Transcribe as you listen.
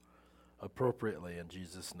appropriately in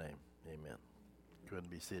Jesus' name. Amen. Go ahead and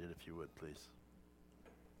be seated if you would, please.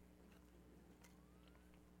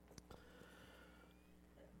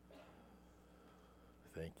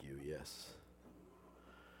 Thank you, yes.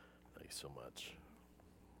 Thanks so much.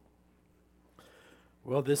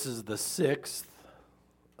 Well, this is the sixth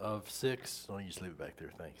of six. Oh, you just leave it back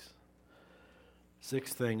there, thanks.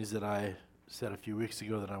 6 things that I said a few weeks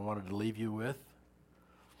ago that I wanted to leave you with.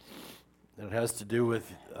 And it has to do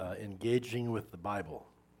with engaging with the Bible.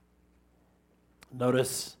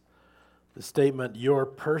 Notice the statement, your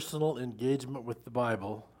personal engagement with the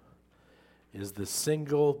Bible is the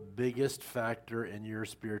single biggest factor in your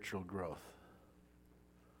spiritual growth.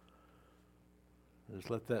 Just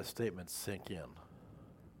let that statement sink in.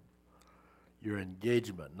 Your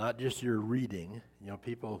engagement, not just your reading. You know,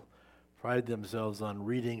 people pride themselves on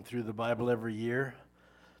reading through the Bible every year.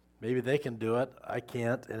 Maybe they can do it. I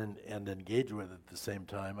can't, and engage with it at the same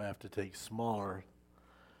time. I have to take smaller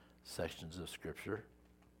sections of Scripture.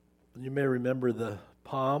 You may remember the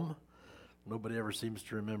palm. Nobody ever seems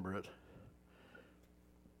to remember it.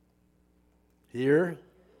 Hear,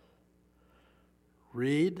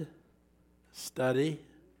 read, study,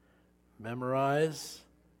 memorize,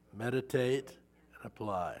 meditate, and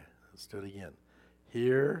apply. Let's do it again.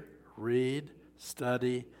 Hear, read,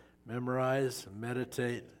 study, memorize,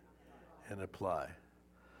 meditate, and apply.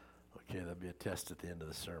 Okay, that'll be a test at the end of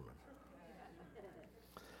the sermon.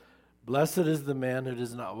 Blessed is the man who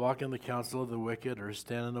does not walk in the counsel of the wicked, or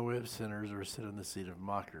stand in the way of sinners, or sit in the seat of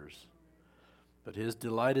mockers. But his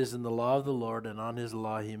delight is in the law of the Lord, and on his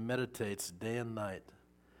law he meditates day and night.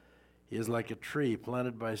 He is like a tree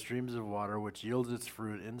planted by streams of water, which yields its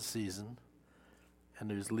fruit in season, and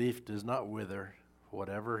whose leaf does not wither.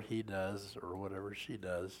 Whatever he does, or whatever she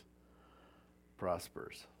does,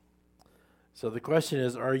 prospers. So the question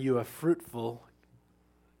is, are you a fruitful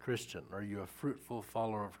Christian? Are you a fruitful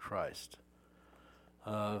follower of Christ?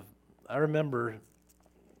 I remember,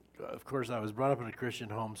 of course, I was brought up in a Christian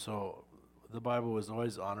home, so the Bible was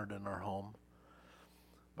always honored in our home.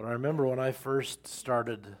 But I remember when I first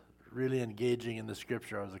started really engaging in the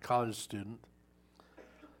Scripture, I was a college student,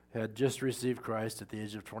 had just received Christ at the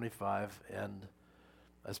age of 25, and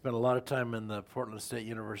I spent a lot of time in the Portland State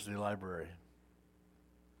University Library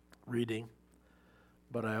reading,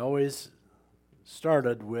 but I always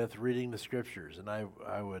started with reading the Scriptures, and I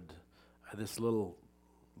had this little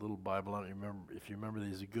Bible. I don't remember if you remember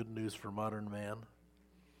these, Good News for Modern Man.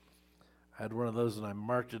 I had one of those, and I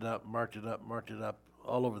marked it up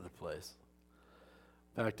all over the place.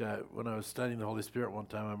 In fact, when I was studying the Holy Spirit one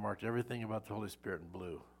time, I marked everything about the Holy Spirit in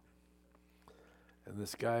blue. And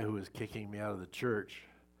this guy who was kicking me out of the church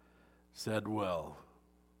said, well,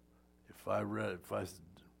 if I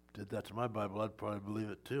did that to my Bible, I'd probably believe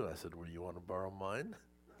it too. I said, well, you want to borrow mine?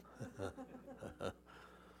 Well,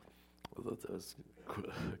 that was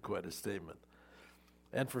quite a statement.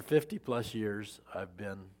 And for 50 plus years, I've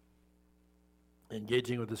been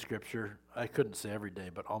engaging with the Scripture. I couldn't say every day,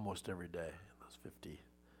 but almost every day in those 50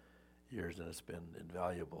 years, and it's been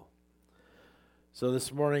invaluable. So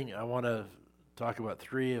this morning, I want to talk about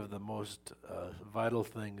 3 of the most vital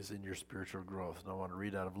things in your spiritual growth. And I want to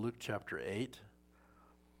read out of Luke chapter 8,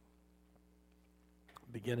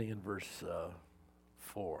 beginning in verse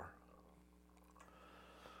 4.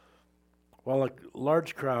 While a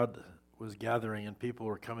large crowd was gathering and people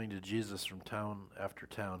were coming to Jesus from town after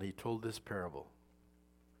town, he told this parable.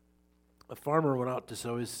 A farmer went out to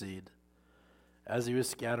sow his seed. As he was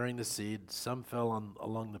scattering the seed, some fell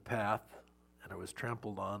along the path, and it was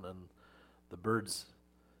trampled on, and the birds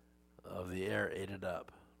of the air ate it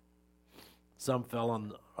up. Some fell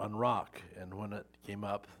on rock, and when it came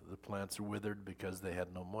up, the plants withered because they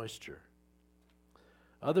had no moisture.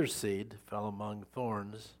 Other seed fell among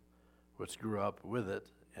thorns, which grew up with it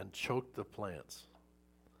and choked the plants.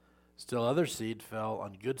 Still other seed fell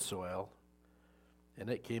on good soil, and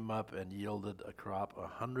it came up and yielded a crop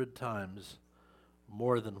 100 times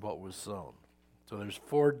more than what was sown. So there's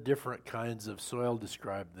 4 different kinds of soil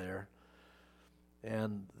described there.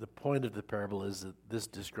 And the point of the parable is that this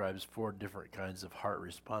describes 4 different kinds of heart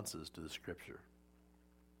responses to the Scripture.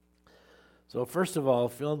 So first of all,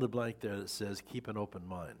 fill in the blank there that says, keep an open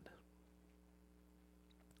mind.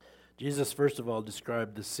 Jesus, first of all,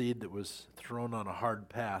 described the seed that was thrown on a hard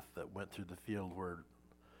path that went through the field where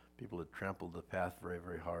people had trampled the path very,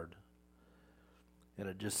 very hard. And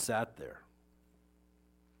it just sat there.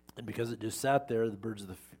 And because it just sat there, the birds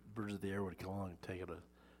of the air would come along and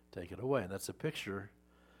take it away. And that's a picture,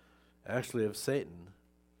 actually, of Satan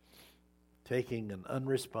taking an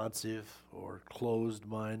unresponsive or closed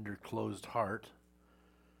mind or closed heart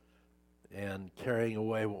and carrying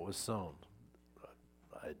away what was sown.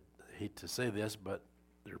 I hate to say this, but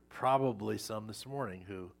there are probably some this morning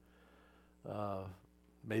who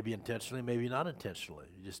maybe intentionally, maybe not intentionally,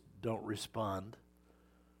 you just don't respond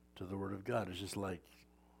to the Word of God. It's just like,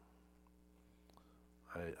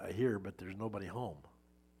 I hear, but there's nobody home.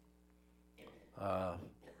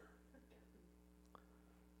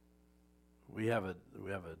 We have a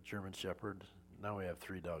German Shepherd. Now we have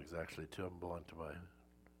 3 dogs, actually. 2 of them belong to my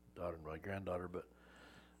daughter and my granddaughter. But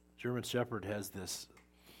German Shepherd has this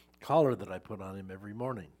collar that I put on him every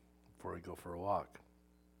morning before I go for a walk.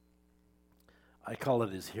 I call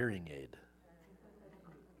it his hearing aid.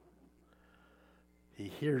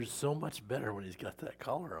 He hears so much better when he's got that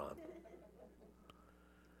collar on.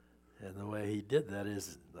 And the way he did that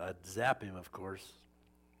is I'd zap him, of course,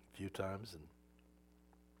 a few times, and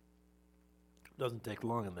it doesn't take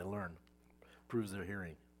long and they learn. Proves their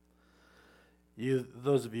hearing.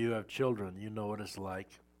 Those of you who have children, you know what it's like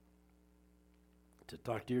to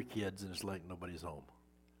talk to your kids and it's like nobody's home.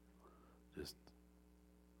 Just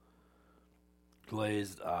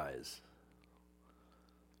glazed eyes.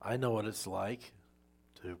 I know what it's like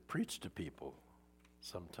to preach to people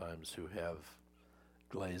sometimes who have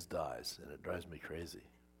glazed eyes, and it drives me crazy.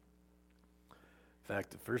 In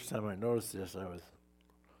fact, the first time I noticed this, I was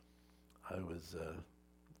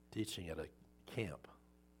teaching at a camp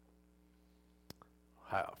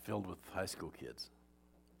filled with high school kids.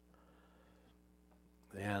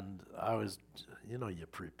 And I was, you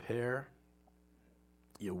prepare,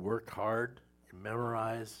 you work hard, you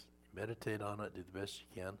memorize, you meditate on it, do the best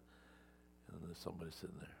you can, and there's somebody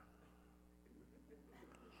sitting there.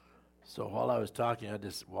 So while I was talking, I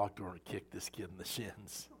just walked over and kicked this kid in the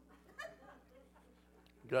shins.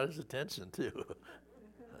 Got his attention, too.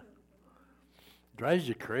 Drives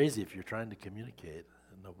you crazy if you're trying to communicate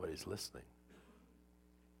and nobody's listening.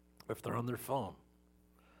 Or if they're on their phone.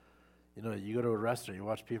 You go to a restaurant, you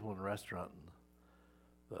watch people in a restaurant,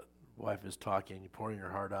 and the wife is talking, pouring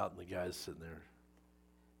her heart out, and the guy's sitting there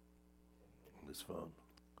on his phone.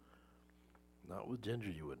 Not with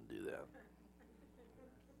Ginger, you wouldn't do that.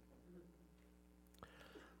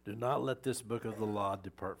 Do not let this book of the law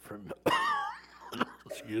depart from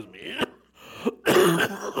excuse me.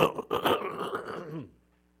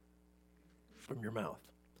 From your mouth.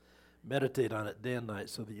 Meditate on it day and night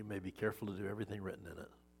so that you may be careful to do everything written in it.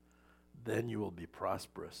 Then you will be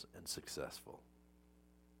prosperous and successful.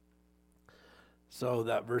 So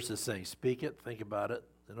that verse is saying, speak it, think about it,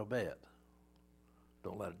 and obey it.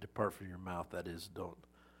 Don't let it depart from your mouth. That is, don't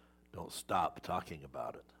stop talking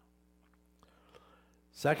about it.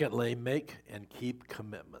 Secondly, make and keep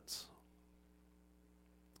commitments.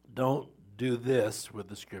 Don't do this with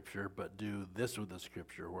the Scripture, but do this with the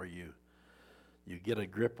Scripture where you get a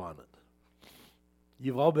grip on it.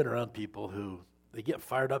 You've all been around people who they get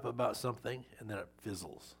fired up about something and then it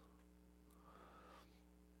fizzles.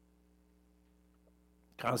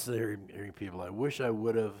 Constantly hearing people, I wish I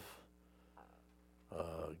would have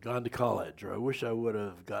gone to college, or I wish I would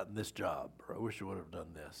have gotten this job, or I wish I would have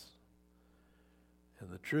done this. And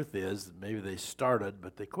the truth is that maybe they started,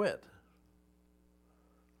 but they quit.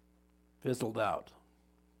 Fizzled out.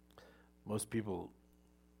 Most people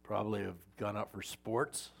probably have gone out for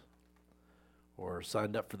sports or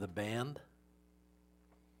signed up for the band.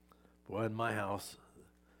 Boy, in my house,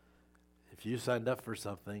 if you signed up for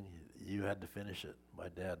something, you had to finish it. My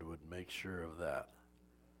dad would make sure of that.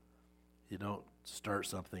 You don't start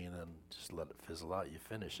something and then just let it fizzle out. You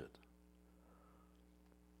finish it.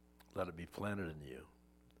 Let it be planted in you.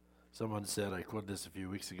 Someone said, I quoted this a few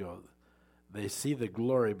weeks ago, they see the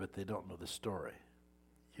glory, but they don't know the story.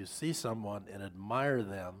 You see someone and admire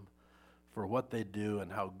them for what they do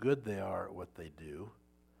and how good they are at what they do.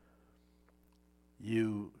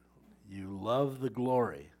 You love the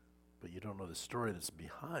glory, but you don't know the story that's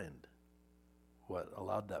behind what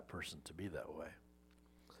allowed that person to be that way.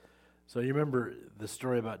 So you remember the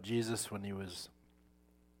story about Jesus when he was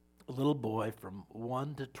a little boy from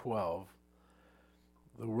 1 to 12.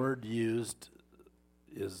 The word used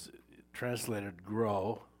is translated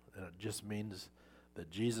grow, and it just means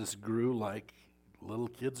that Jesus grew like little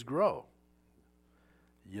kids grow.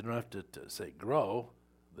 You don't have to say grow,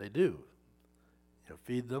 they do.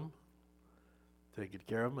 Feed them, take good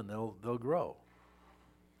care of them, and they'll grow.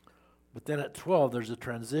 But then at 12, there's a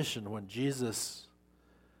transition when Jesus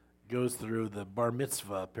goes through the bar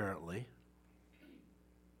mitzvah, apparently.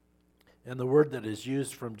 And the word that is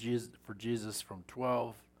used for Jesus from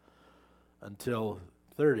 12 until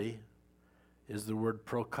 30 is the word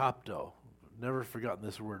prokopto. Never forgotten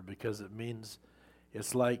this word because it means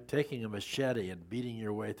it's like taking a machete and beating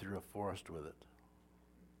your way through a forest with it.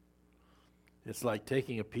 It's like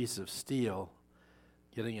taking a piece of steel,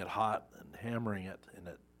 getting it hot and hammering it, and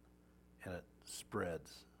it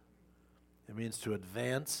spreads. It means to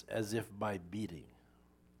advance as if by beating.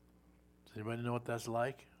 Does anybody know what that's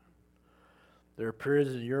like? There are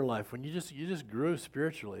periods in your life when you just grew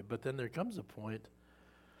spiritually, but then there comes a point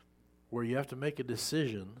where you have to make a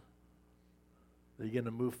decision that you're going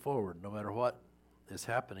to move forward no matter what is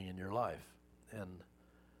happening in your life. And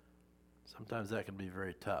sometimes that can be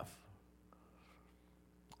very tough.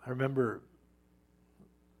 I remember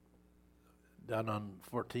down on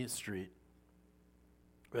 14th Street,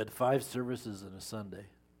 we had 5 services in a Sunday.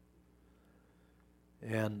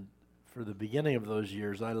 And for the beginning of those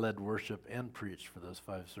years, I led worship and preached for those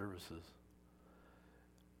 5 services.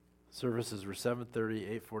 Services were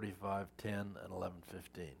 7:30, 8:45, 10, and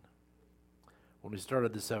 11:15. When we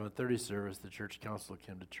started the 7:30 service, the church council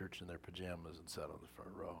came to church in their pajamas and sat on the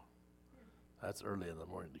front row. That's early in the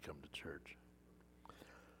morning to come to church.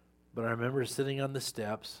 But I remember sitting on the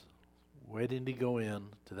steps, waiting to go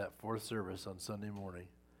in to that 4th service on Sunday morning,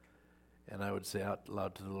 and I would say out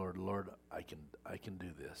loud to the Lord, Lord, I can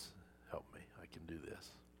do this. Help me. I can do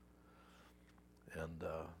this. And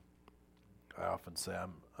I often say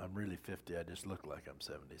I'm really 50. I just look like I'm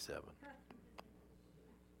 77.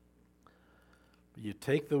 But you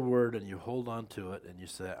take the word and you hold on to it and you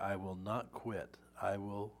say, I will not quit. I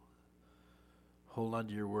will hold on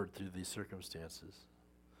to your word through these circumstances.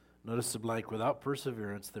 Notice the blank, without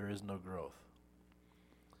perseverance, there is no growth.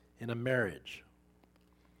 In a marriage,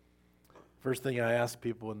 first thing I ask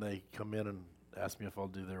people when they come in and ask me if I'll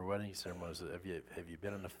do their wedding ceremony is, have you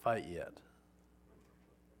been in a fight yet?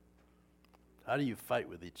 How do you fight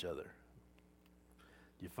with each other?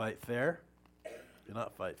 Do you fight fair? Do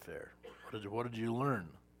not fight fair. What did you learn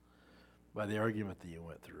by the argument that you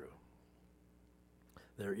went through?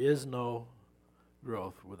 There is no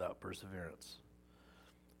growth without perseverance.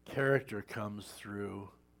 Character comes through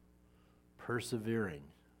persevering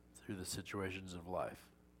through the situations of life.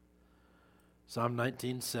 Psalm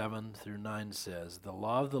 19:7 through 9 says, the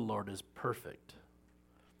law of the Lord is perfect,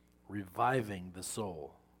 reviving the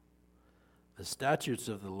soul. The statutes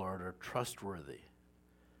of the Lord are trustworthy,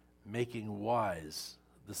 making wise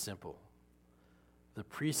the simple. The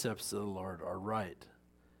precepts of the Lord are right,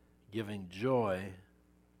 giving joy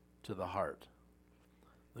to the heart.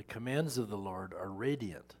 The commands of the Lord are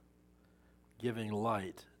radiant, giving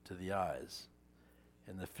light to the eyes.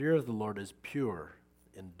 And the fear of the Lord is pure,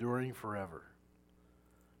 enduring forever.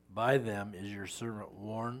 By them is your servant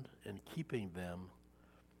warned, and keeping them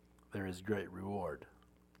there is great reward.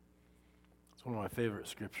 It's one of my favorite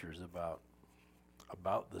scriptures about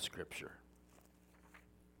the Scripture.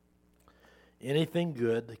 Anything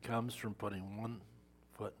good comes from putting one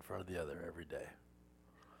foot in front of the other every day.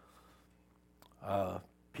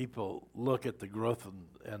 People look at the growth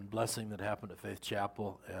and blessing that happened at Faith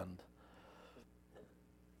Chapel and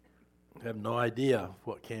have no idea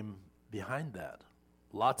what came behind that.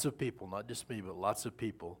 Lots of people, not just me, but lots of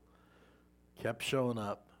people kept showing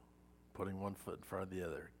up, putting one foot in front of the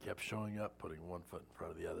other, kept showing up, putting one foot in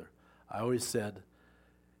front of the other. I always said,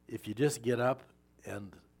 if you just get up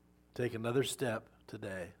and take another step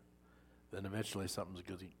today, then eventually something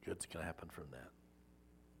good's going to happen from that.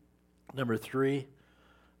 Number 3,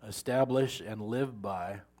 establish and live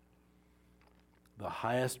by the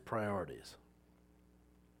highest priorities.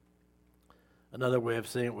 Another way of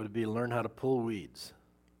saying it would be learn how to pull weeds.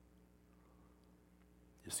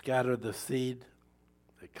 You scatter the seed,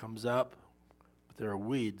 it comes up, but there are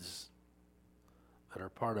weeds that are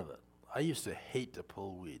part of it. I used to hate to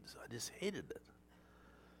pull weeds. I just hated it.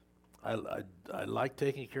 I liked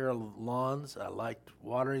taking care of lawns. I liked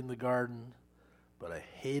watering the garden, but I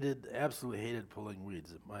absolutely hated pulling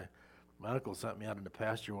weeds. My uncle sent me out in the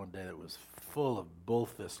pasture one day that was full of bull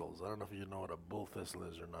thistles. I don't know if you know what a bull thistle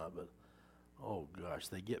is or not, but oh gosh,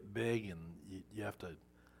 they get big and you have to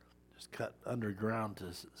just cut underground to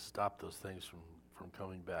stop those things from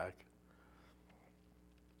coming back.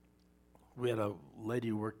 We had a lady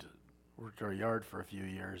who worked our yard for a few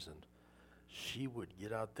years, and she would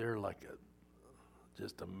get out there like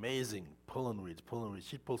just amazing pulling weeds.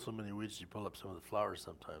 She'd pull so many weeds, she'd pull up some of the flowers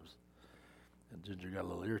sometimes. And Ginger got a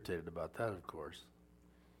little irritated about that, of course.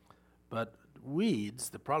 But weeds,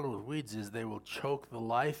 the problem with weeds is they will choke the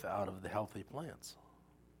life out of the healthy plants.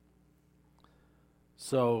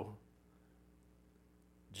 So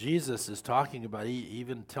Jesus is talking about, he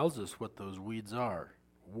even tells us what those weeds are.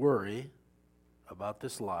 Worry about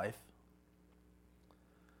this life.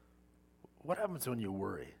 What happens when you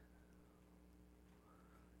worry?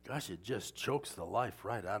 Gosh, it just chokes the life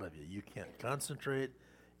right out of you. You can't concentrate.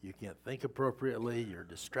 You can't think appropriately. You're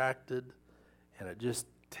distracted. And it just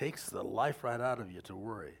takes the life right out of you to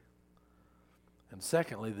worry. And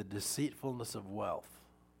secondly, the deceitfulness of wealth.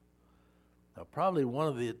 Now, probably one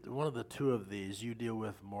of the two of these you deal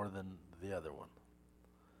with more than the other one.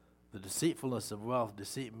 The deceitfulness of wealth,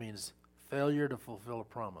 deceit means failure to fulfill a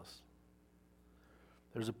promise.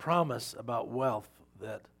 There's a promise about wealth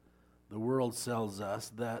that the world sells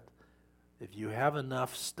us that if you have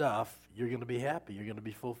enough stuff, you're going to be happy, you're going to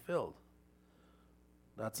be fulfilled.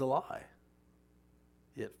 That's a lie.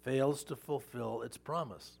 It fails to fulfill its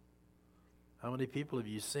promise. How many people have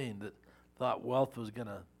you seen that thought wealth was going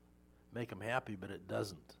to make them happy, but it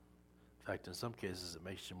doesn't? In fact, in some cases, it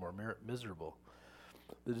makes you more miserable.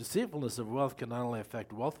 The deceitfulness of wealth can not only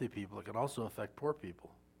affect wealthy people, it can also affect poor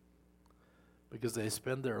people. Because they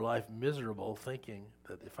spend their life miserable thinking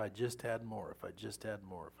that if I just had more, if I just had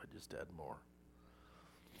more, if I just had more.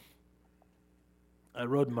 I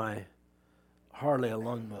rode my Harley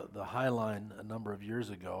along the High Line a number of years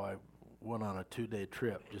ago. I went on a 2-day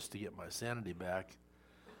trip just to get my sanity back.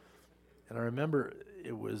 And I remember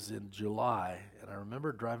it was in July, and I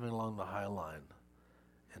remember driving along the High Line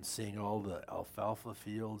and seeing all the alfalfa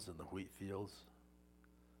fields and the wheat fields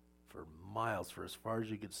for miles, for as far as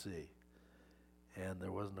you could see. And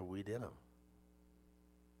there wasn't a weed in them.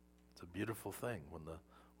 It's a beautiful thing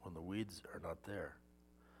when the weeds are not there.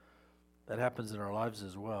 That happens in our lives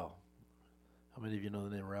as well. How many of you know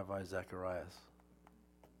the name Rabbi Zacharias?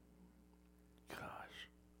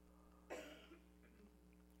 Gosh.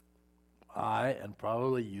 I, and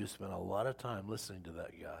probably you, spent a lot of time listening to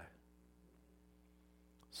that guy.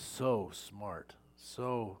 So smart.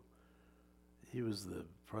 He was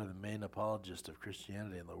probably the main apologist of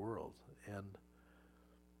Christianity in the world. And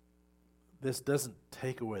this doesn't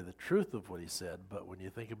take away the truth of what he said, but when you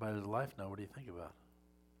think about his life now, what do you think about?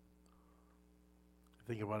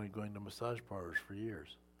 You think about him going to massage parlors for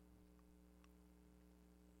years.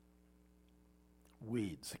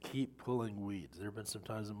 Weeds. Keep pulling weeds. There have been some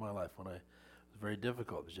times in my life when it was very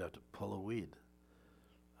difficult because you have to pull a weed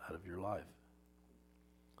out of your life.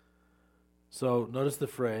 So notice the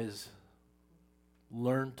phrase,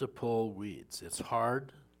 learn to pull weeds. It's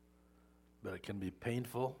hard, but it can be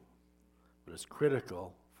painful, but it's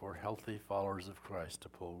critical for healthy followers of Christ to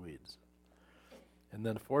pull weeds. And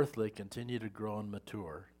then fourthly, continue to grow and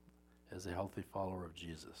mature as a healthy follower of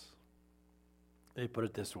Jesus. Let me put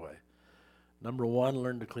it this way. Number 1,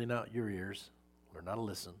 learn to clean out your ears. Learn how to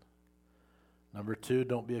listen. Number 2,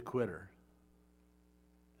 don't be a quitter.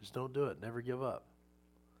 Just don't do it. Never give up.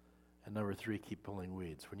 And number 3, keep pulling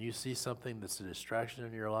weeds. When you see something that's a distraction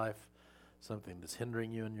in your life, something that's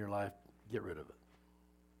hindering you in your life, get rid of it.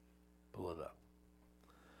 Pull it up.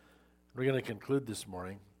 We're going to conclude this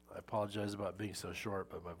morning. I apologize about being so short,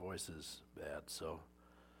 but my voice is bad. So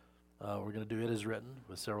we're going to do It Is Written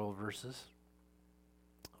with several verses.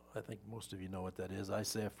 I think most of you know what that is. I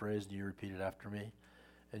say a phrase and you repeat it after me.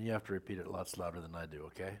 And you have to repeat it lots louder than I do,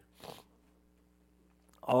 okay?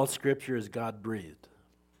 All Scripture is God-breathed.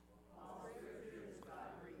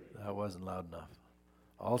 That wasn't loud enough.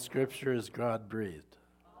 All Scripture is God-breathed.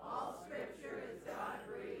 All Scripture is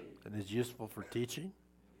God-breathed. And is useful for teaching.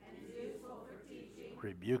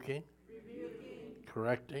 Rebuking,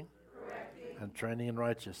 correcting, and training in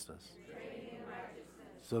righteousness,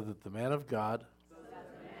 so that the man of God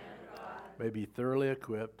may be thoroughly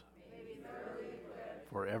equipped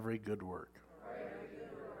for every good work.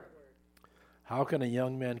 How can a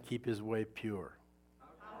young man keep his way pure?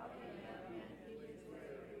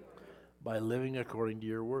 By living according to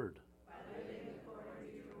your word.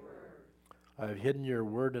 I have hidden your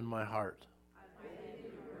word in my heart,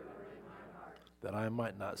 that I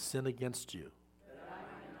might not sin against you.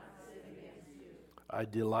 I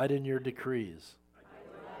delight in your decrees.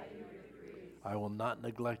 I will not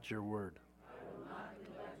neglect your word.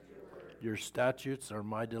 Your statutes are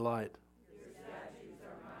my delight.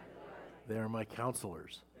 They are my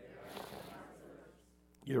counselors.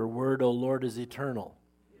 Your word, O Lord, is eternal.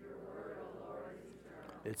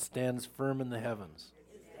 It stands firm in the heavens.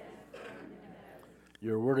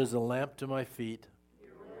 Your word is a lamp to my feet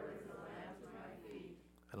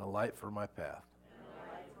and a light for my path.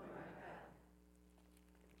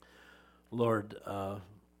 Lord,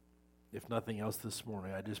 if nothing else this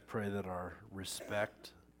morning, I just pray that our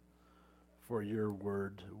respect for your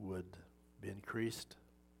word would be increased.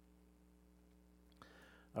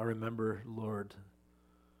 I remember, Lord,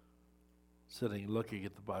 looking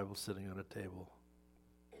at the Bible sitting on a table,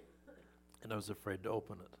 and I was afraid to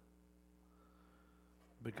open it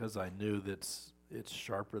because I knew that it's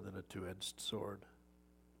sharper than a two-edged sword.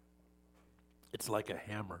 It's like a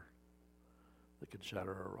hammer that can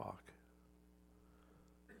shatter a rock.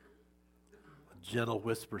 A gentle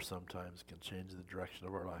whisper sometimes can change the direction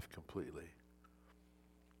of our life completely,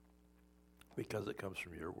 because it comes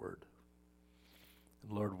from your word.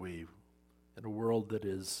 And Lord, we, in a world that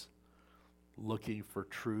is looking for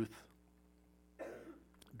truth,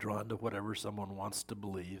 drawn to whatever someone wants to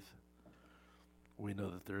believe, we know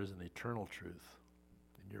that there is an eternal truth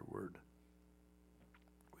in your word.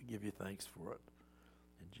 We give you thanks for it.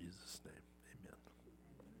 In Jesus' name, amen.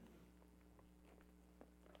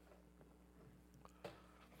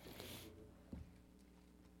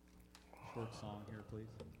 Short song here, please.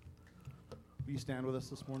 Will you stand with us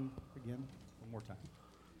this morning again? One more time.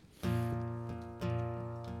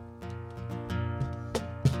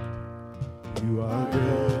 You are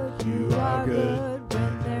good, you are good,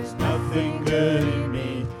 when there's nothing good in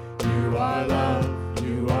me. You are love,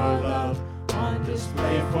 on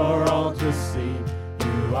display for all to see.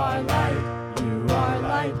 You are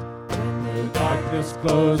light, when the darkness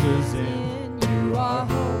closes in. You are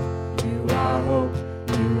hope,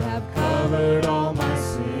 you have covered all my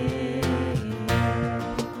sin.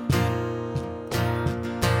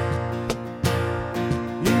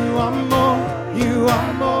 You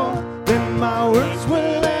are more than my words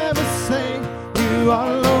will ever say. You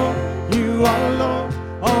are Lord,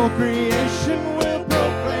 all creation will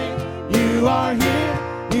proclaim. You are here,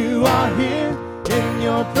 in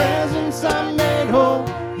your presence I'm made whole.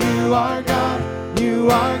 You are God,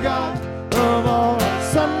 of all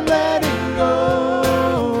else I'm letting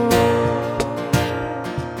go.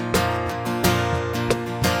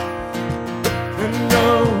 And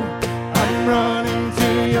oh, I'm running to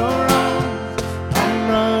your arms, I'm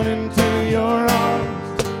running to your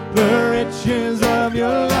arms. The riches of your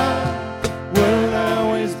love will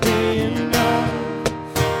always be enough.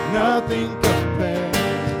 Nothing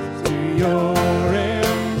compares to your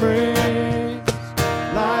embrace.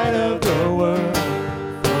 Light of the world,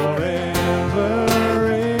 forever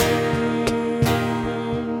reign.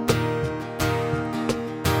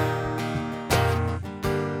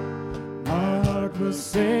 My heart will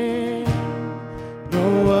sing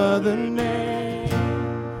no other name.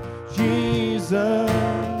 Jesus,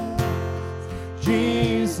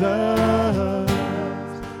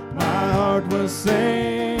 my heart will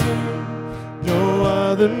sing no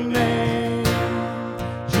other name.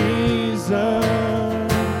 Jesus,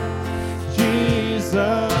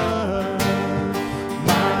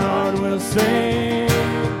 my heart will sing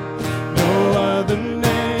no other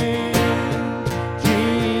name.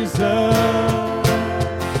 Jesus,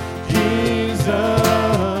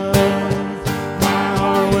 my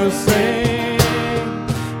heart will sing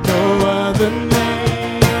no other name.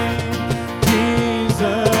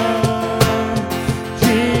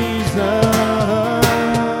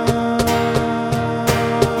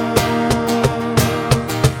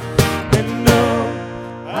 And no,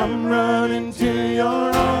 I'm running to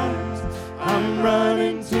your arms, I'm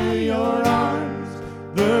running to your arms.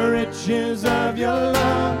 The riches of your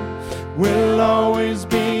love will always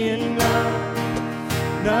be enough.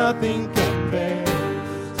 Nothing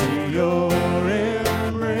compares to your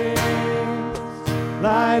embrace.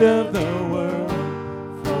 Light of the world,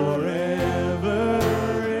 forever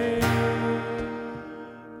reign.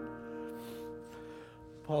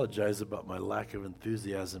 Apologize about my lack of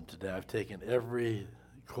enthusiasm today. I've taken every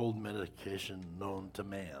cold medication known to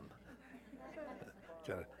man.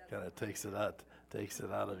 kind of takes it out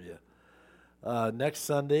of you. Next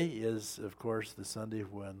Sunday is, of course, the Sunday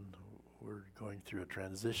when we're going through a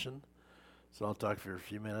transition. So I'll talk for a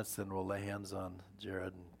few minutes, then we'll lay hands on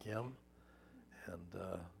Jared and Kim, and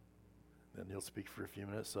then he'll speak for a few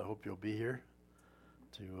minutes. So I hope you'll be here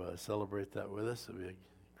to celebrate that with us. It'll be a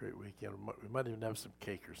great weekend. We might even have some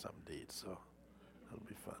cake or something to eat, so it'll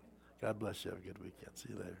be fun. God bless you. Have a good weekend. See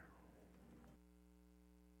you later.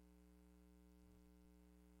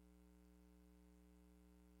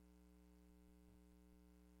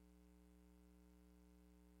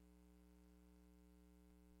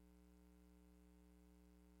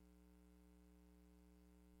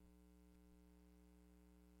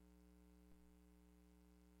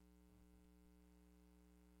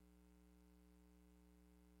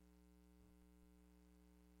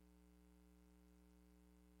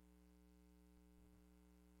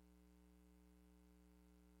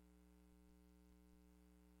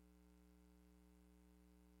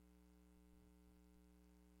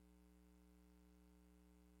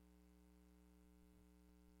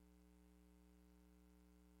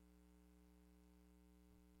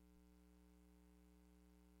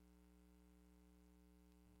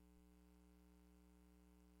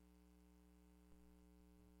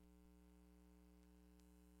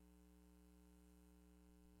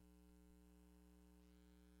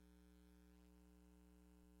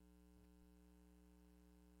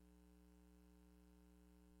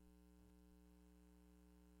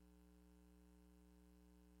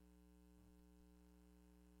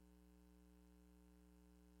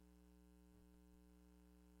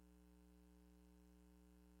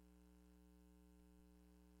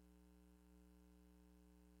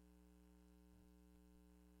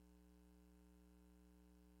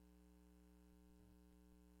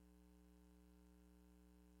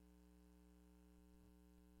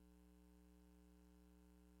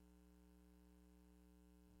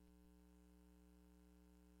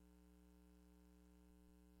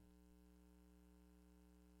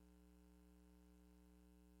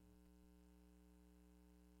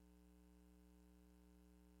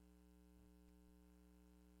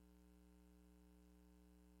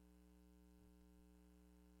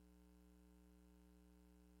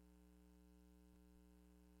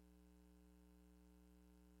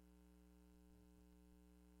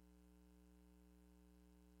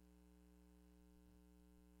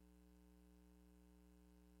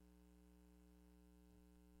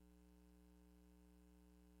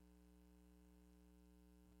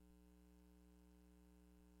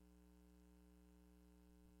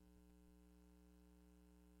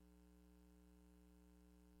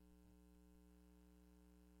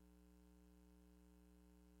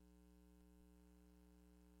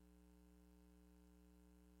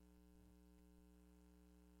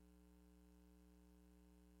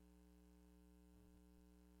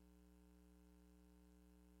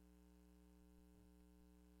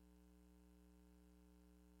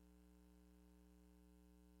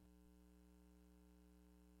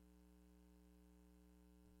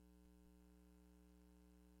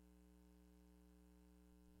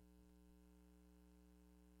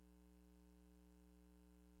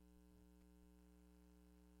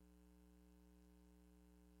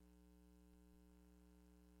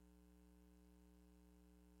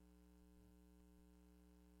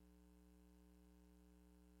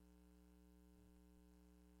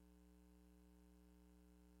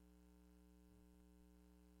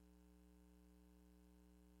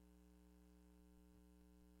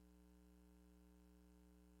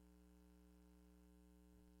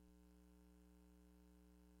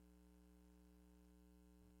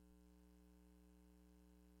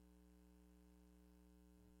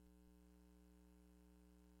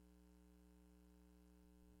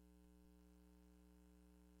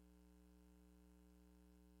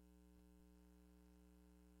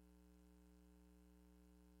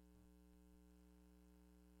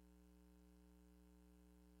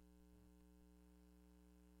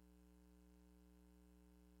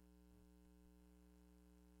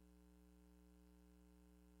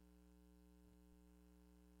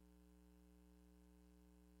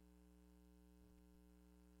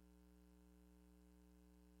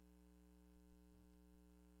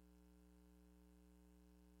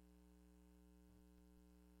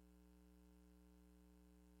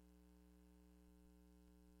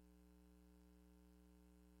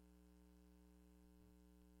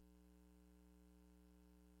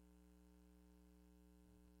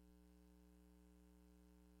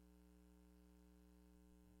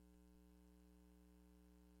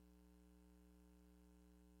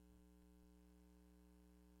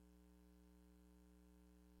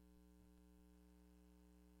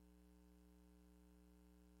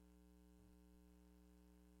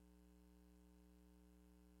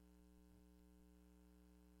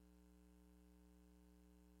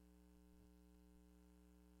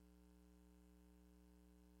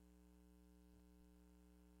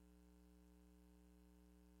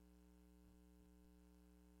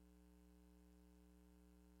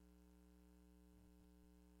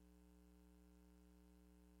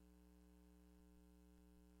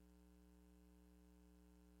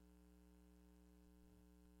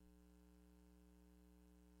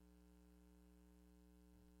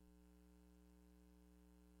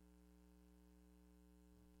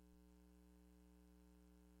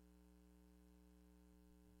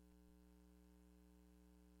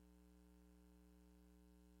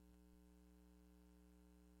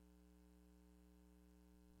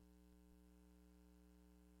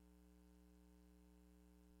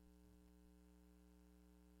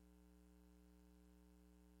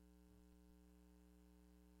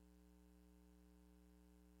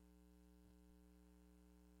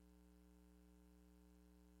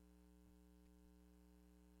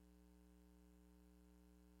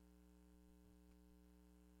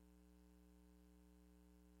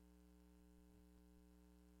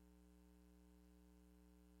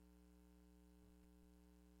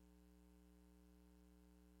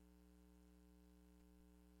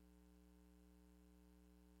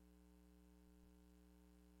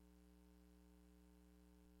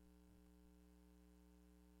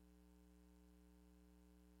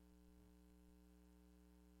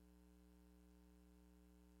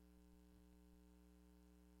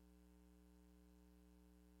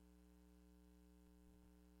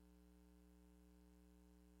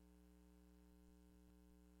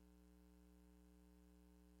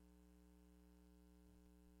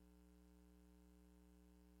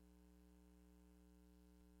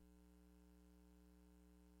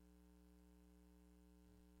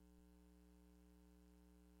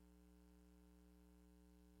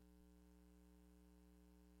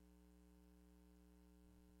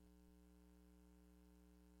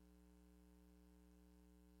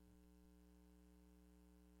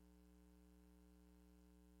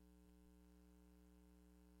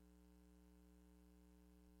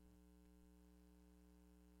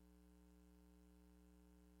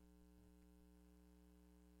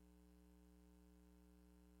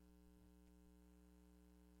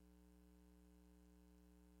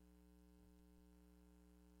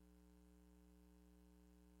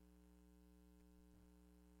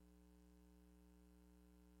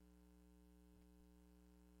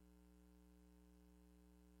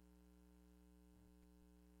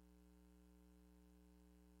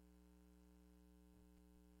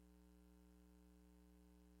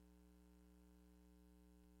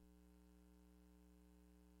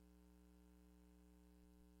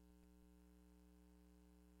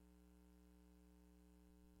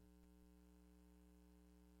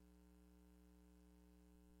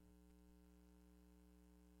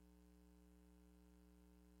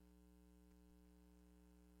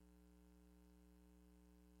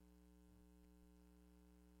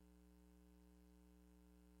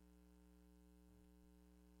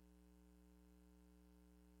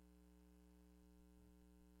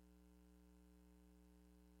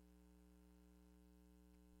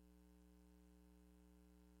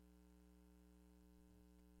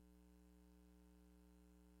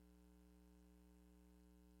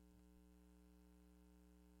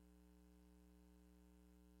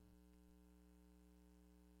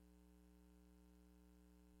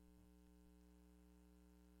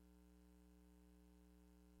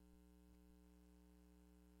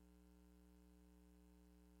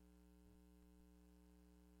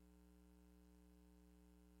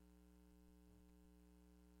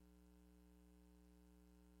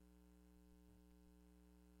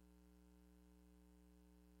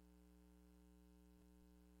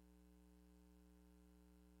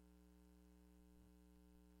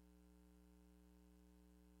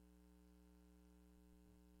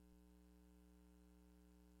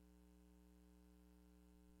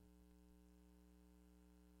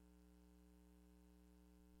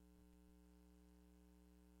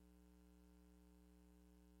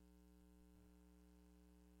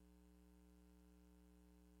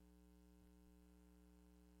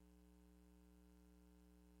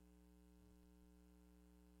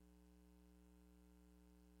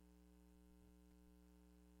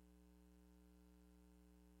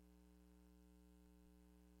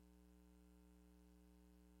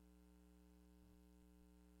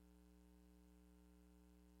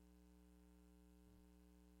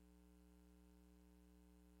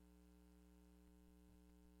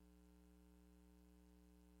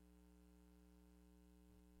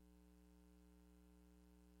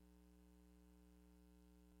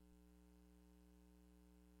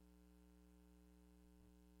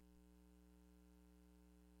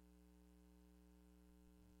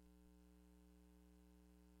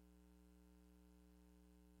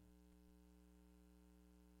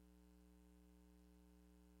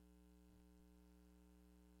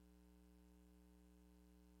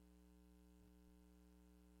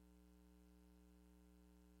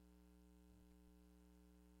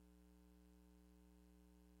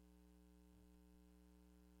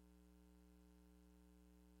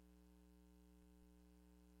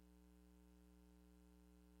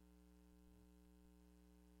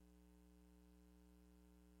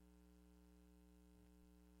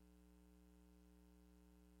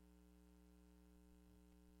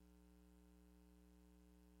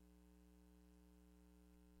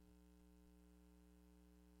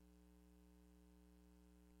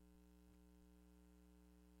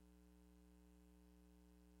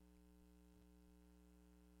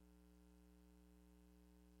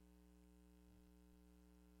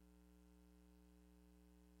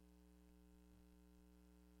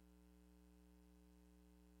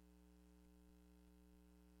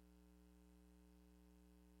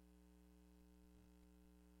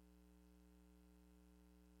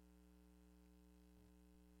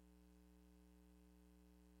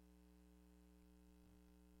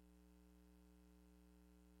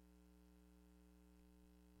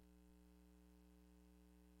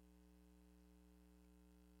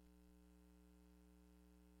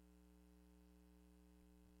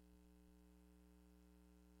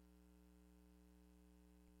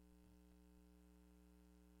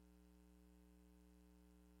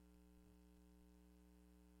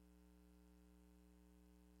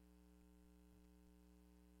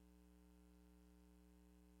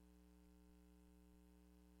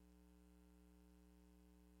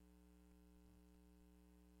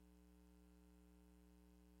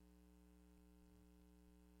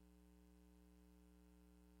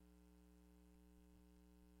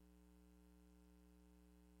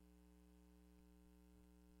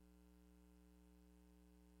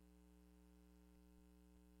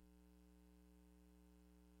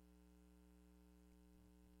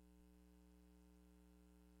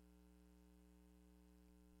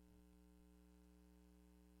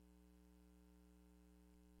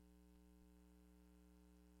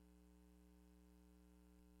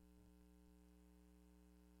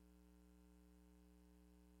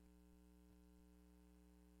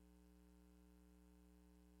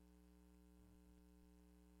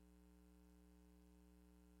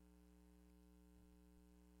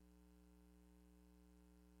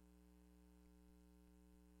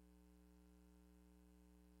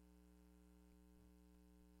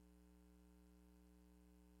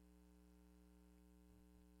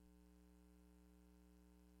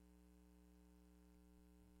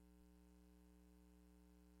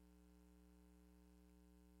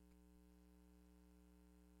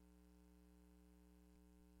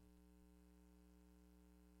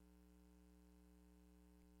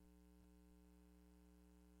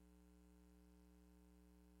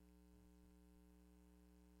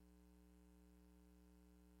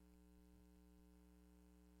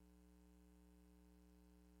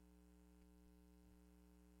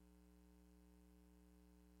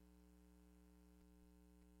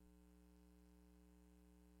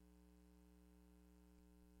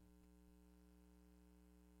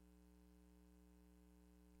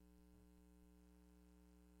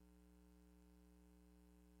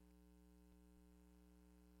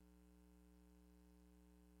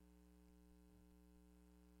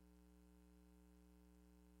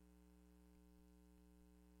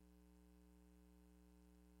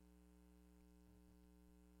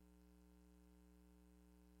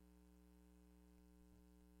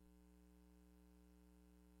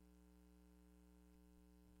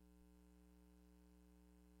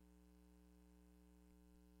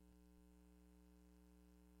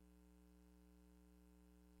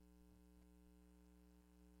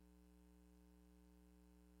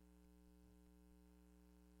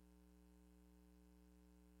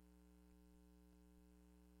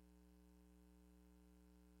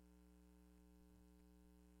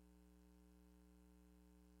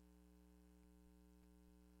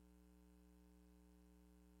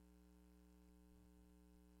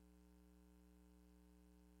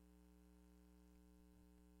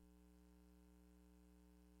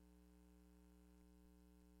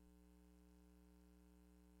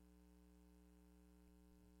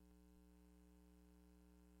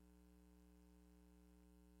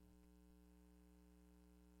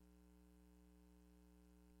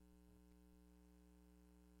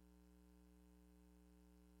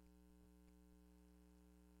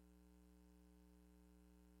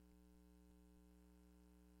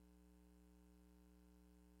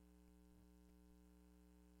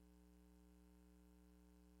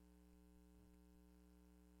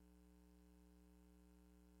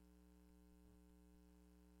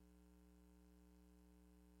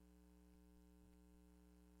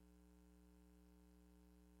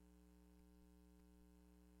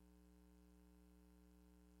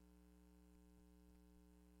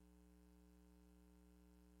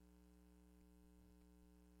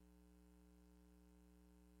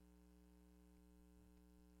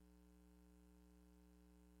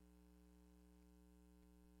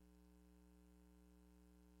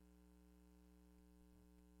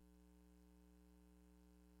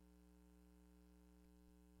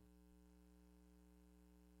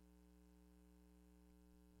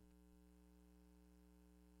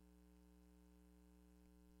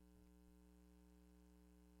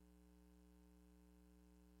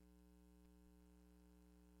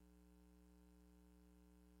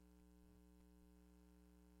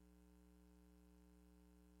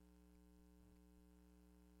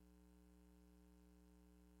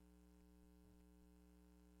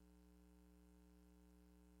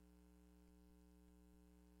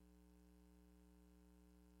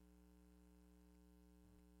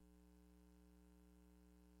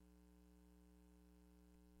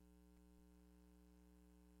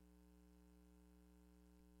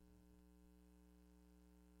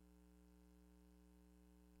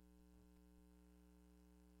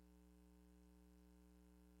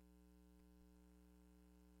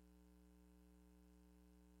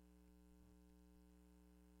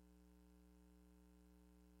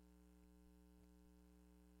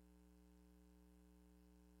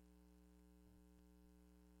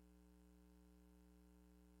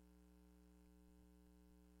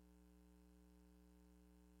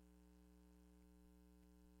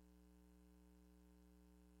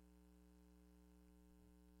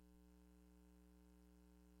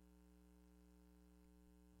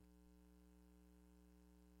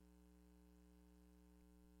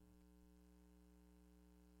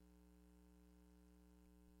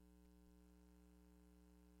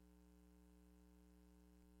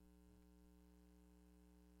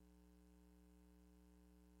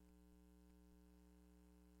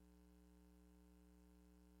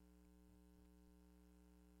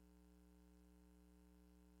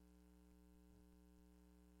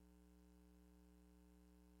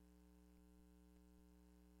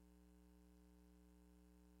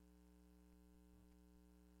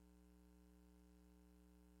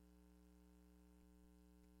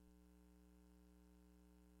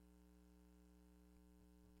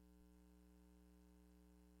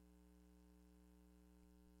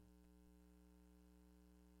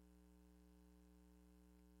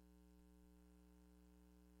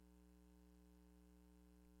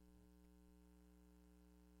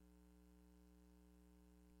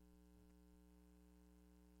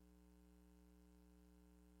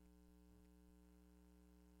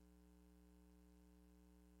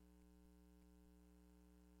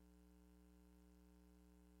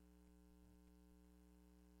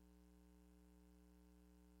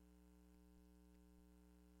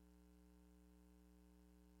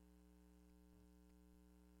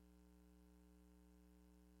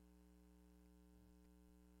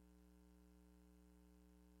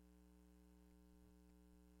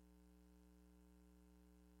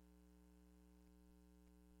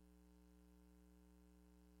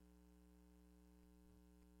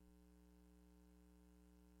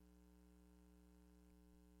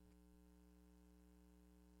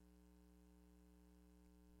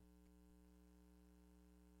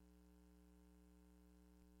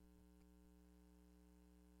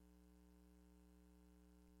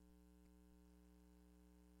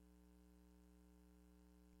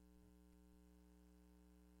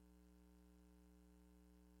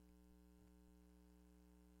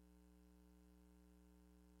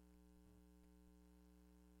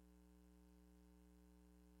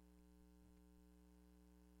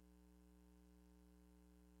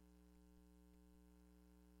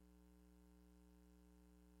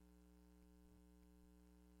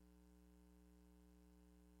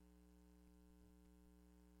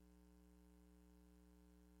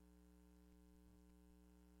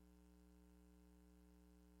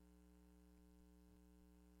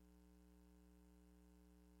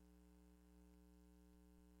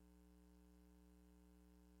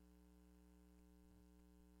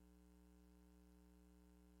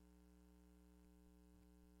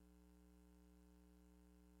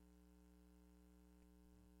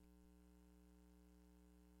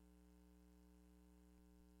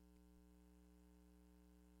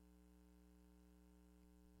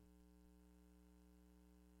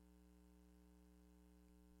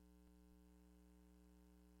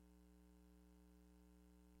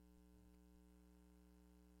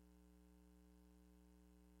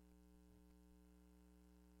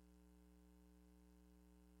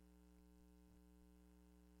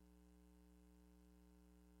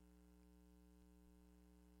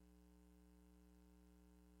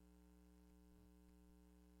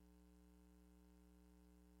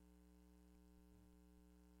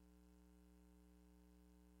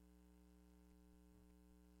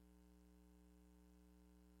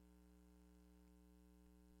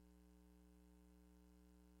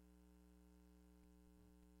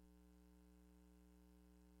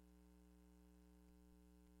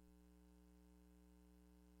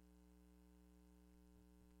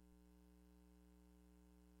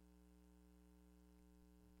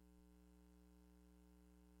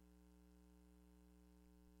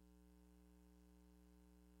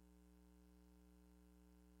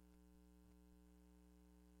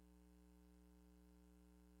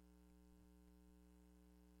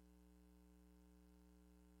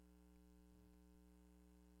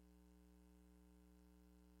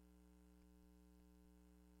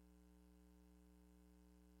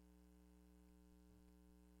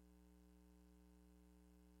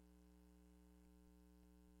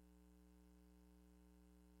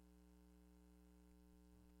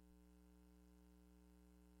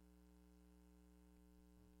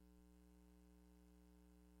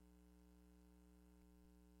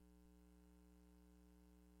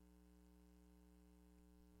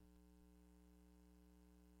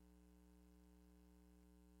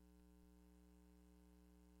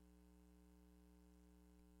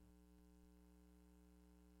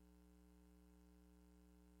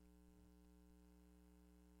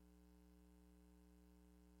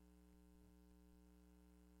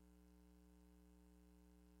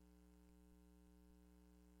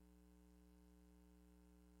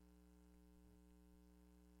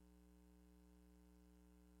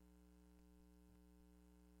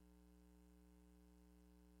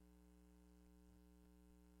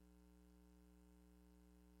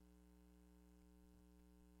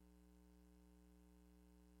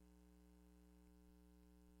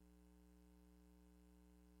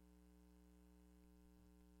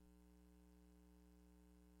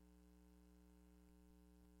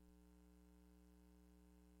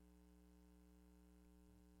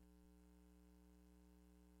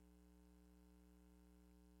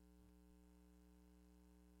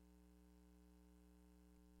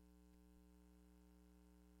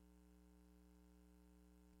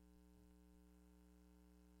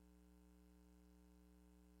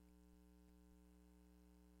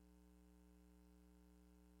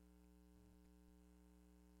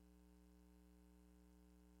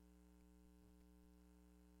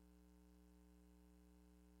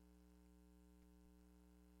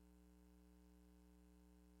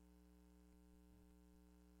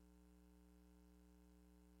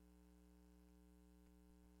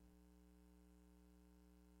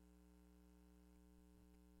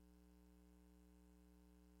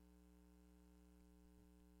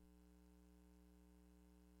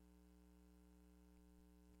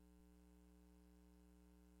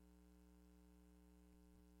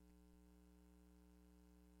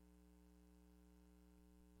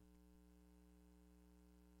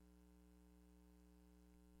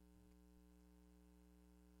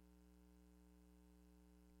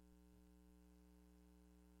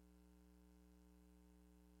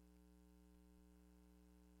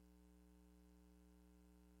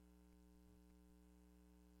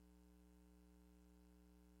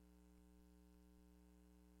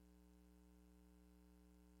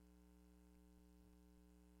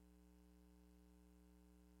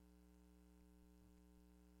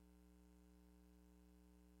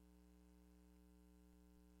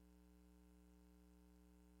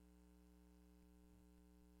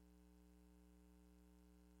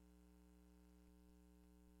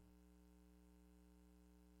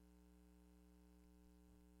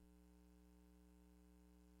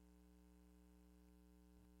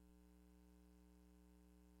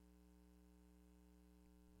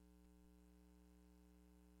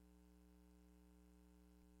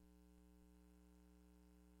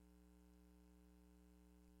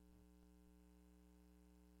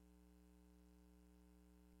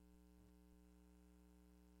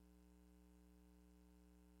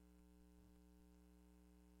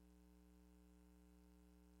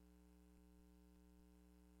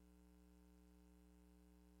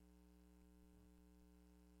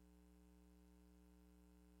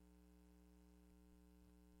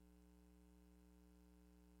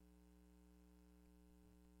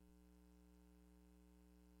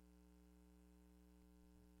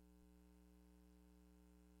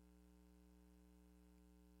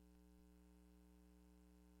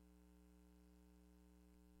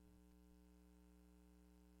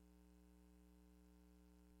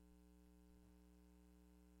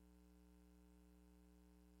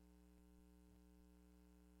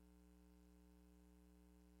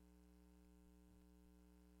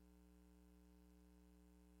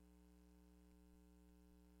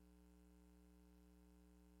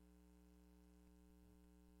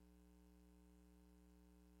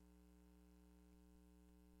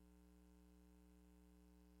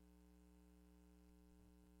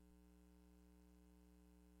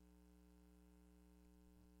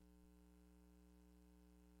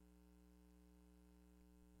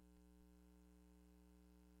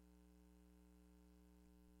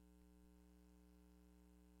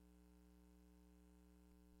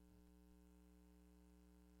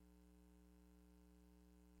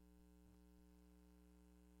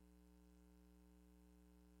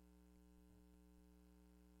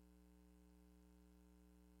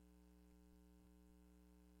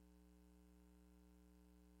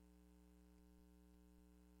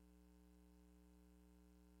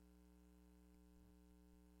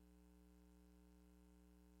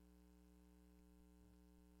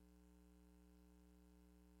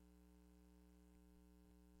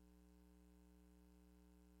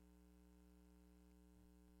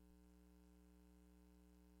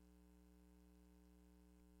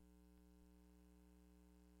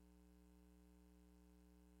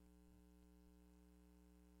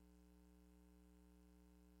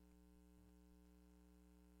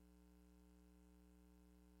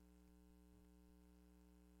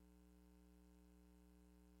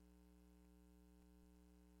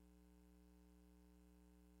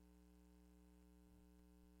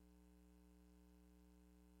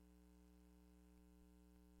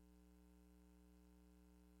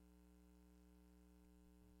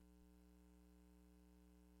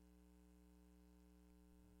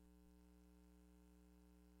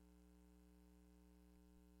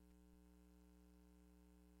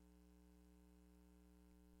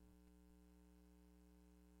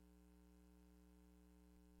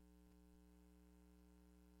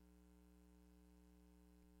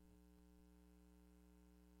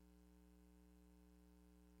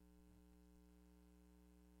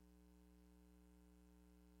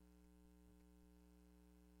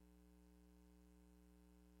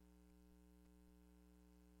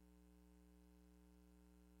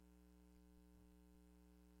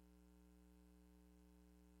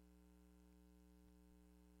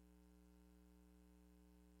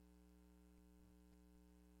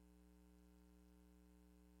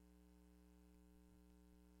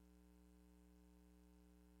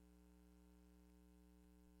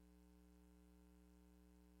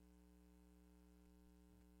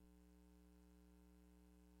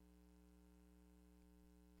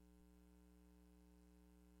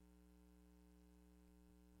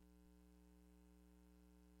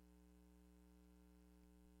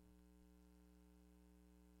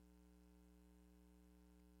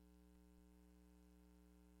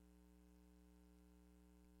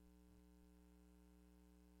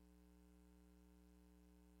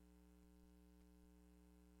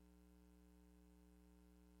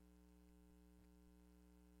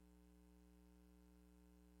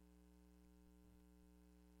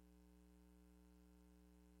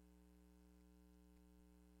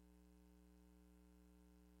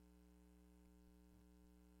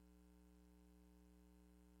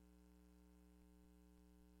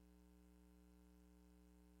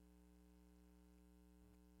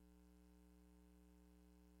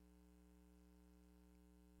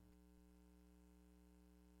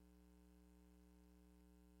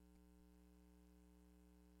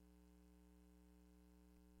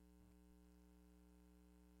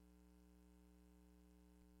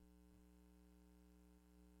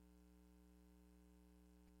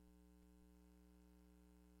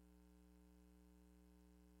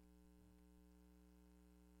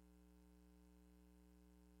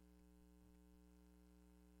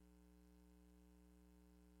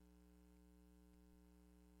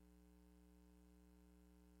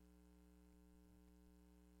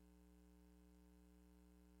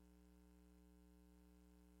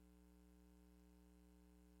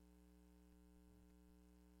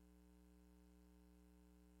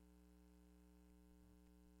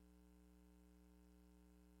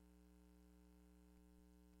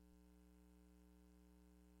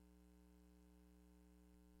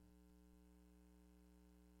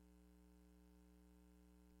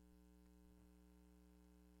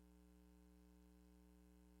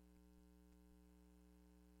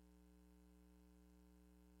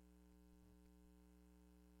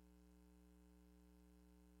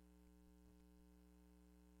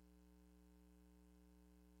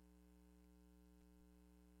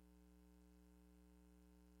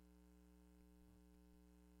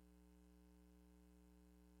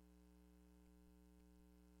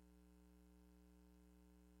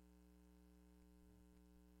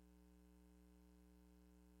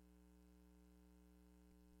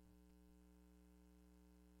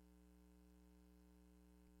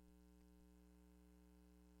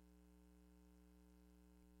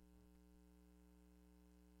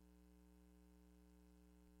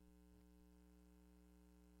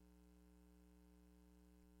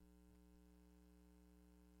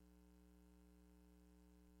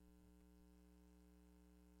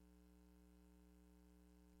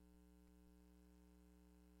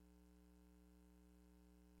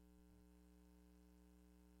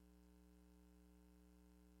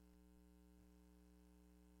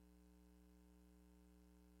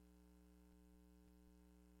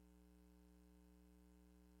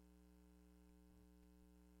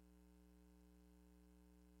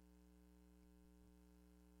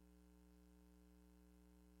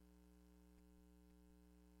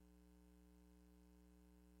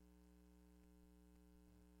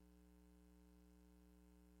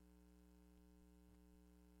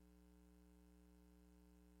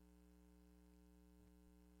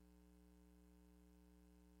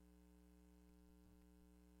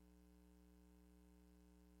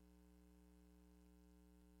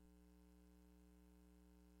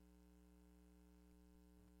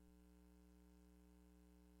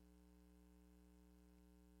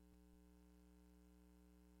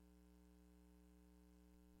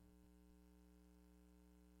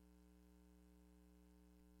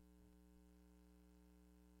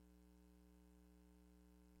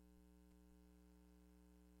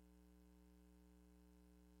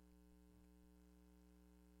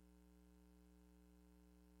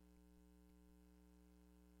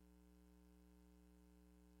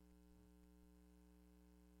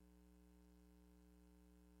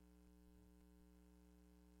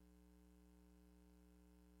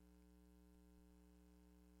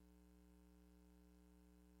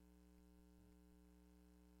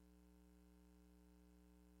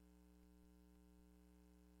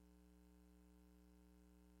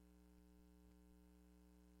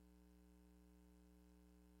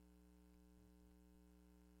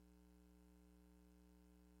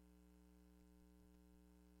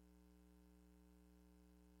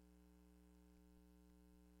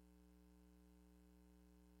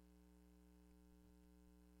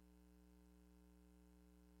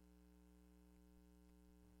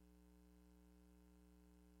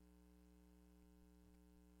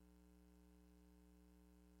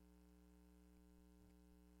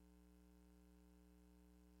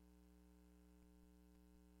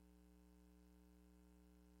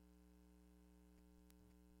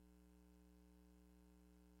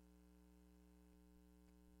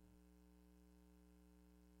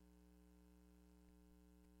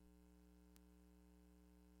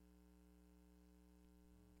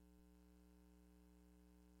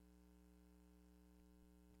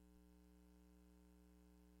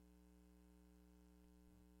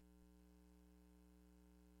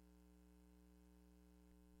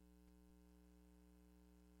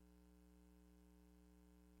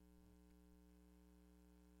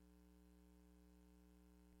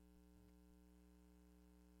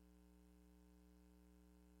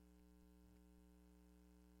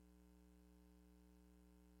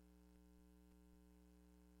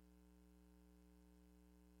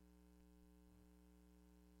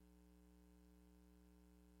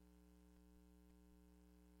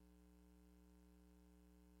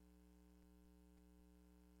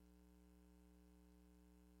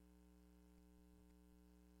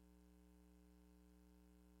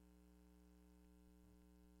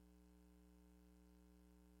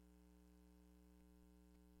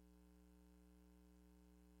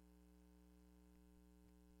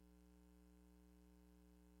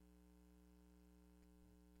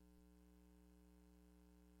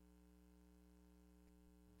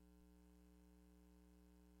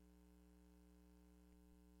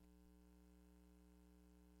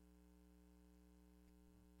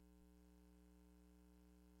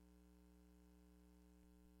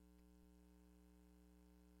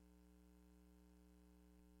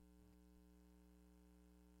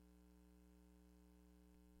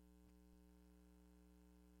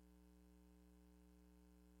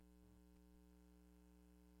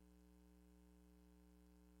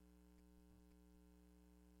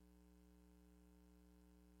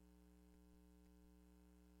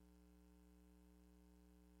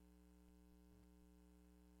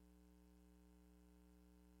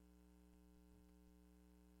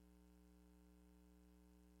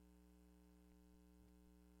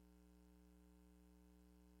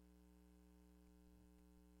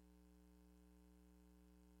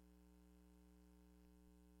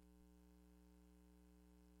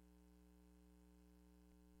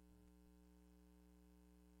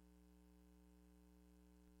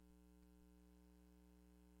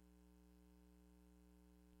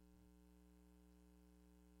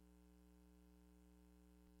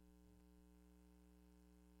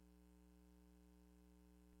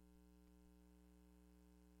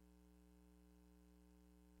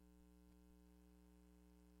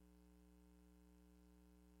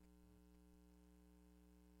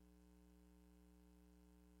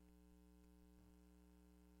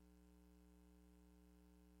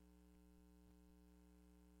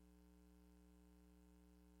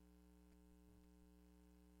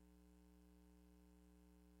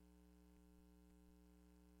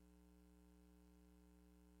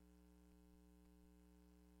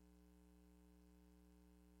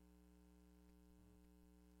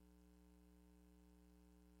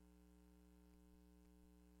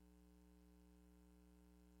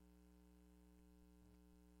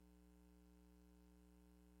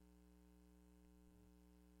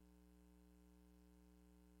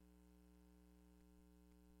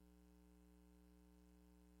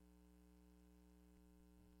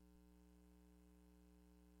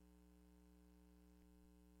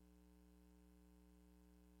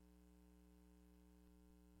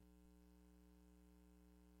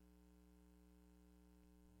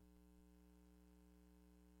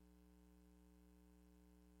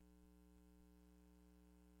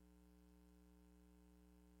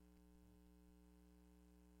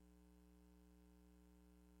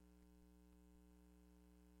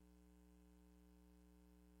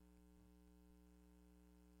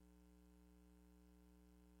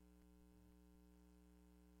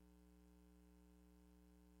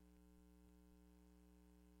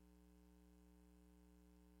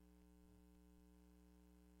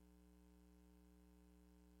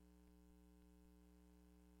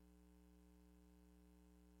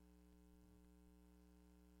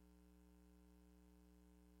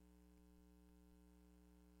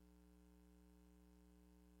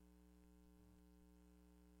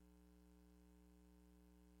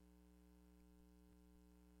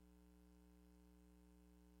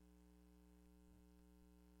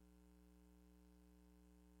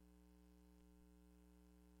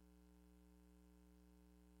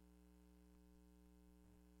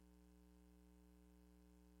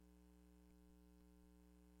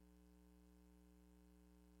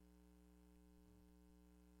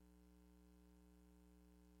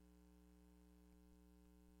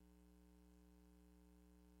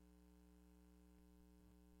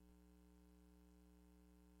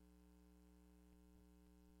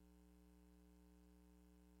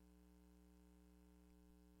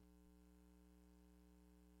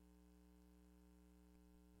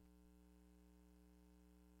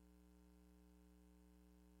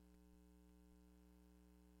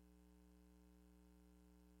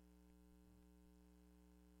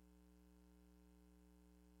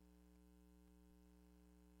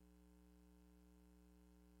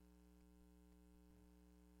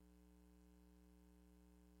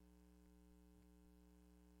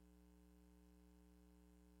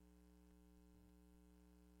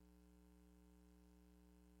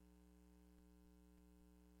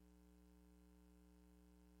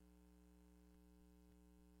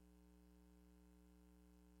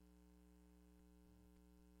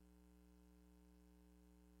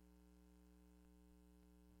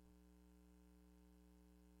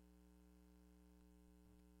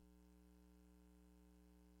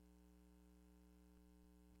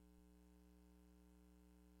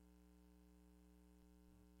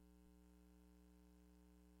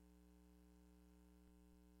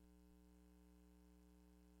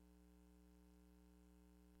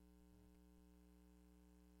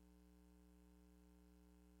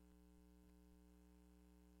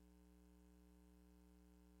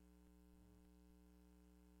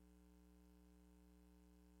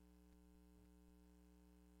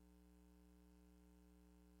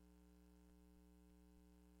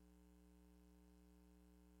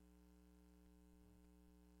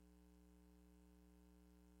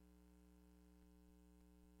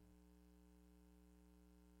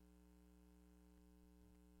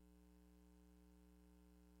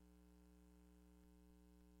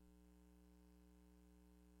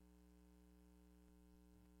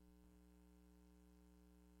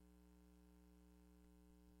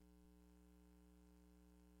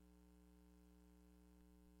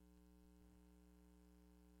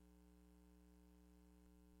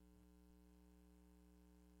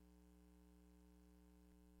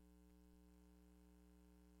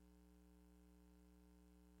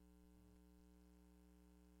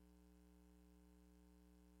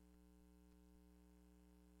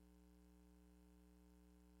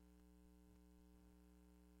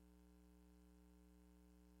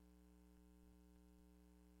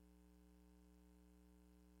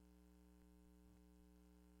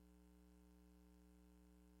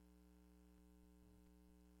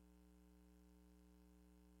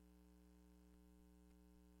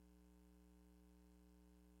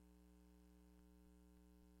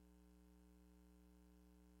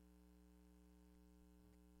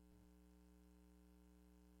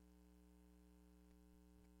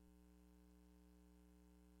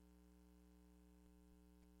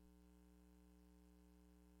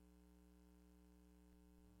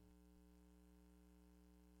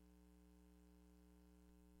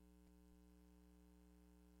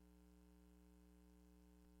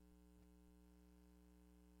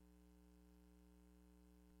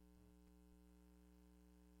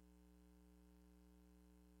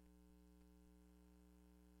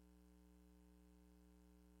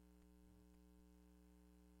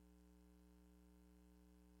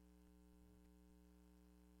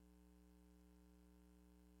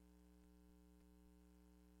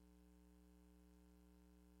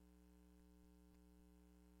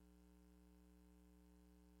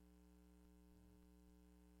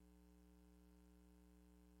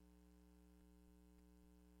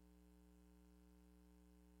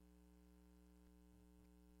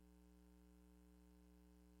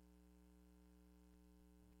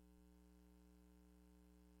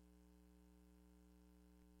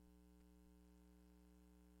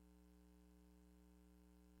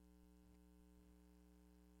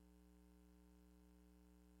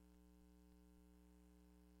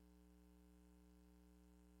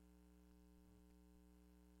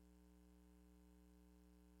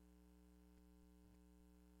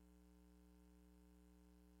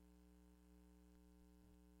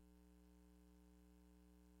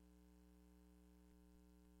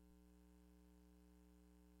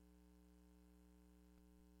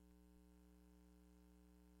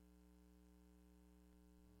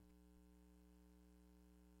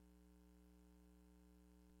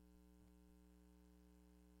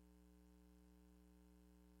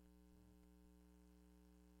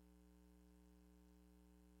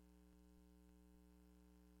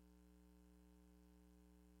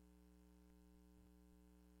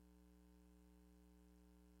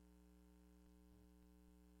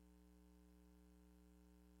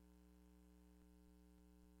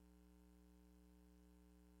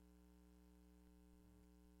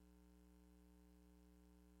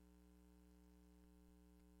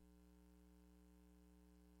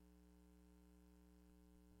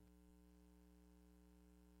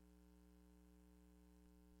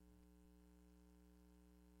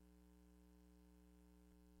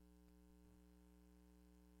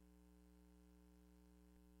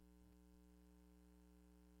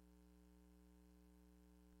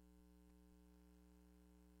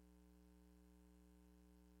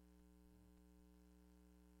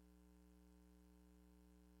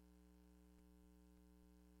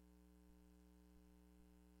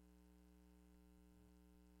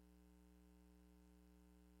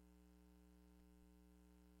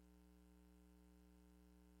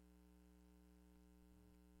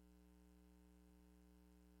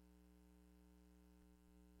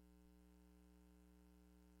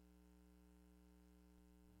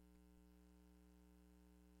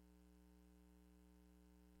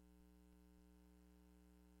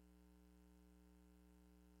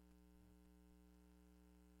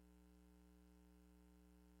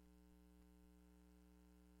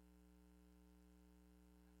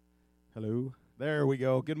 Hello. There we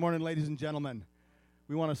go. Good morning, ladies and gentlemen.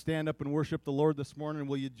 We want to stand up and worship the Lord this morning.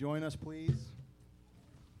 Will you join us, please?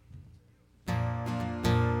 These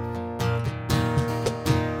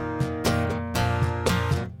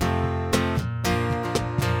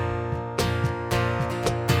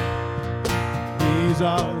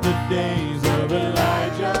are the days of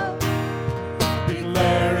Elijah,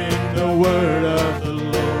 declaring the word of the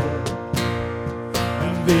Lord.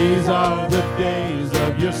 And these are the days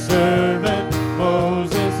of your servant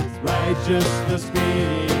Moses, righteousness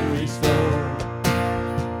being restored.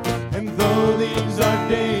 And though these are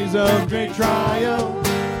days of great trial,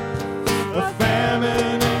 of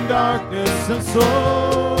famine and darkness and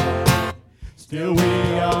sorrow, still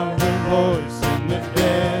we are the voice in the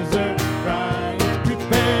desert crying,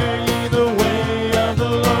 prepare ye the way of the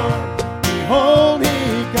Lord. Behold,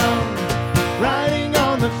 he comes, riding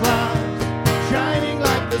on the clouds, shining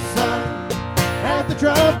like the sun. At the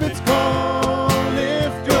trumpet's call,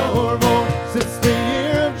 lift your voice. It's the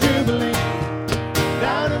year of Jubilee.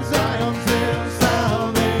 Down in Zion's hill,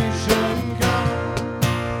 salvation comes.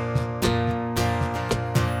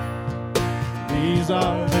 These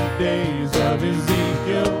are the days of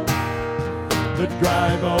Ezekiel, the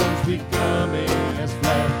dry bones becoming as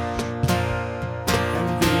flesh.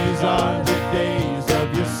 And these are the days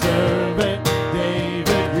of your servant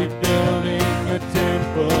David, rebuilding a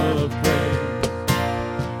temple of praise.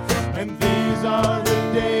 And these are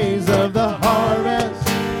the days of the harvest.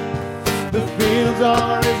 The fields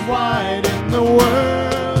are as wide in the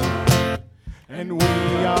world, and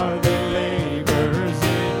we are the laborers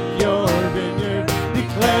in your vineyard,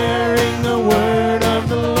 declaring the word of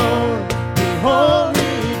the Lord. Behold,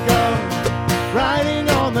 he comes, riding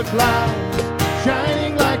on the clouds,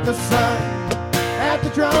 shining like the sun. At the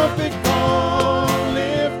trumpet call,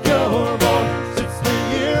 lift your voice. It's the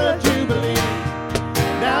year of Jubilee.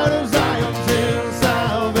 And out of Zion's hill,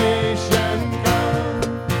 salvation comes.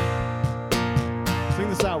 Sing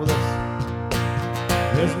this out with us.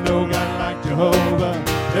 There's no God like Jehovah.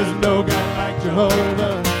 There's no God like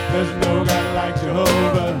Jehovah. There's no God like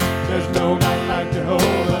Jehovah. There's no God like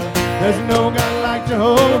Jehovah. There's no God like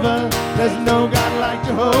Jehovah. There's no God like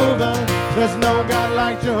Jehovah. There's no God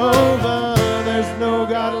like Jehovah. There's no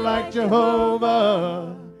God like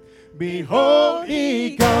Jehovah. Behold,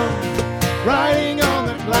 he comes, riding on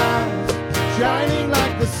the clouds, shining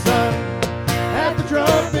like the sun. At the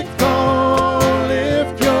trumpet call,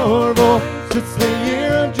 lift your voice. It's the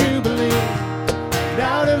year of Jubilee. And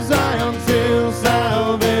out of Zion's hill,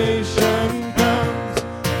 salvation comes.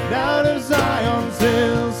 And out of Zion's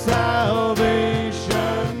hill, salvation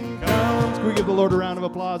comes. Can we give the Lord a round of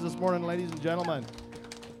applause this morning, ladies and gentlemen?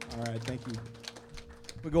 All right, thank you.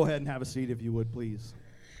 We'll go ahead and have a seat if you would, please.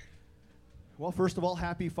 Well, first of all,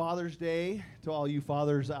 happy Father's Day to all you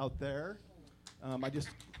fathers out there. There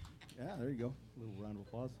you go. A little round of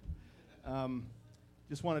applause.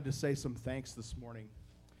 Just wanted to say some thanks this morning.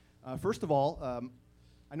 First of all,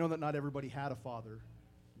 I know that not everybody had a father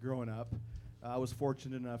growing up. I was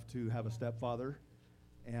fortunate enough to have a stepfather,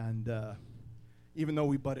 and even though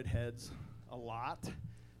we butted heads a lot,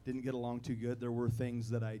 didn't get along too good, there were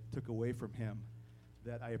things that I took away from him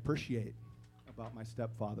that I appreciate about my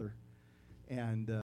stepfather. And